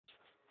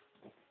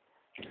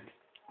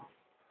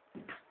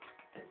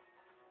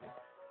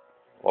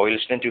What are we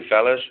listening to,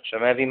 fellas?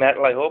 Some heavy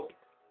metal, I hope?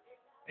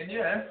 In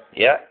here?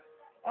 Yeah.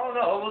 Oh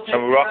no, we'll take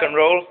Some rock and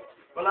roll?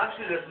 Well,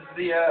 actually, this is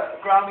the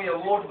Grammy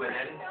Award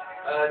winning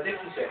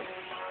Dixie Chicks,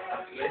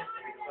 actually.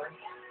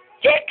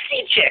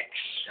 Dixie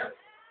Chicks! Yep.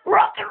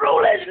 Rock and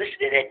rollers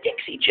listening to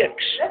Dixie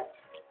Chicks. Yep.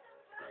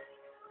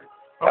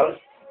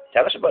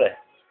 Tell us about it.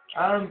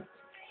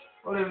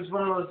 Well, it was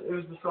one of those. It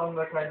was the song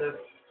that kind of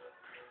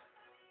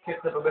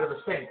kicked up a bit of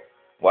a stink.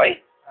 Why?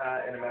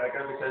 In America,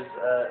 because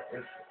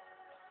if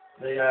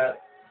they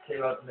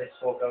came out and they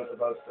spoke out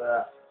about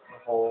the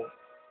whole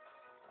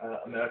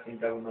American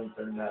government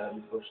and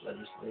the Bush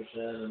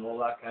legislation and all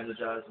that kind of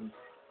jazz. And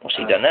What's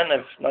he done then?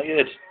 I've not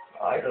heard.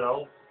 I don't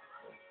know.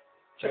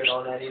 Turn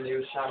on any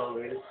news channel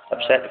really.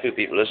 Upset a few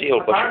people, is he?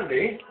 Old Bush?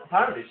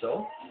 Apparently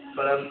so.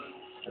 But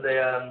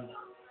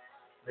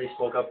they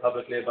spoke up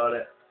publicly about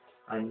it,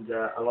 and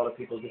a lot of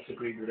people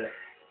disagreed with it.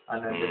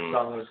 And then this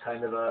song was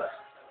kind of a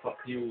fuck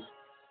you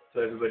to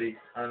everybody,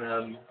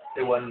 and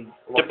they won.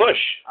 To Bush?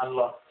 And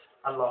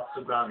lost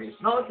the Grammys.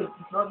 No,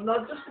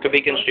 not just. Could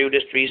be construed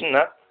as treason,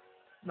 that?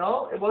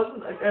 No, it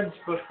wasn't against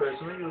Bush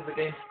personally. It was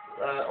against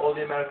all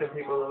the American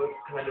people who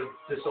kind of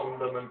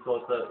disowned them and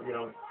thought that, you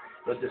know,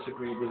 they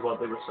disagreed with what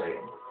they were saying.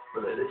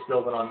 But they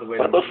still went on the way.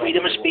 What about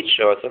freedom of speech,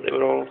 though? I thought they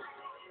were all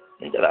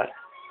into that.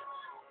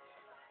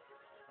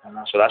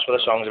 So that's what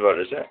the song's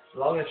about, is it?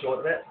 Long and short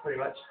of it, pretty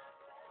much.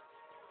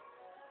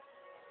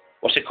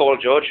 What's it called,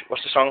 George?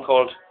 What's the song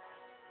called?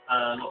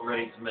 Not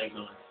ready to make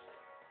nice.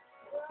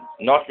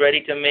 Not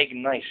ready to make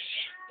nice.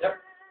 Yep.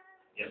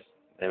 Yes.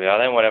 There we are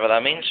then, whatever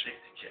that means. Dixie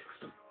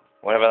Chicks.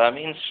 Whatever that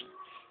means.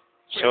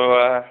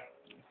 So,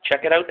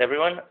 check it out,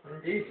 everyone.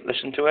 Indeed.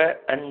 Listen to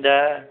it, and,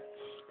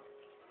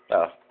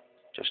 well,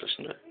 just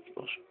listen to it, I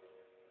suppose.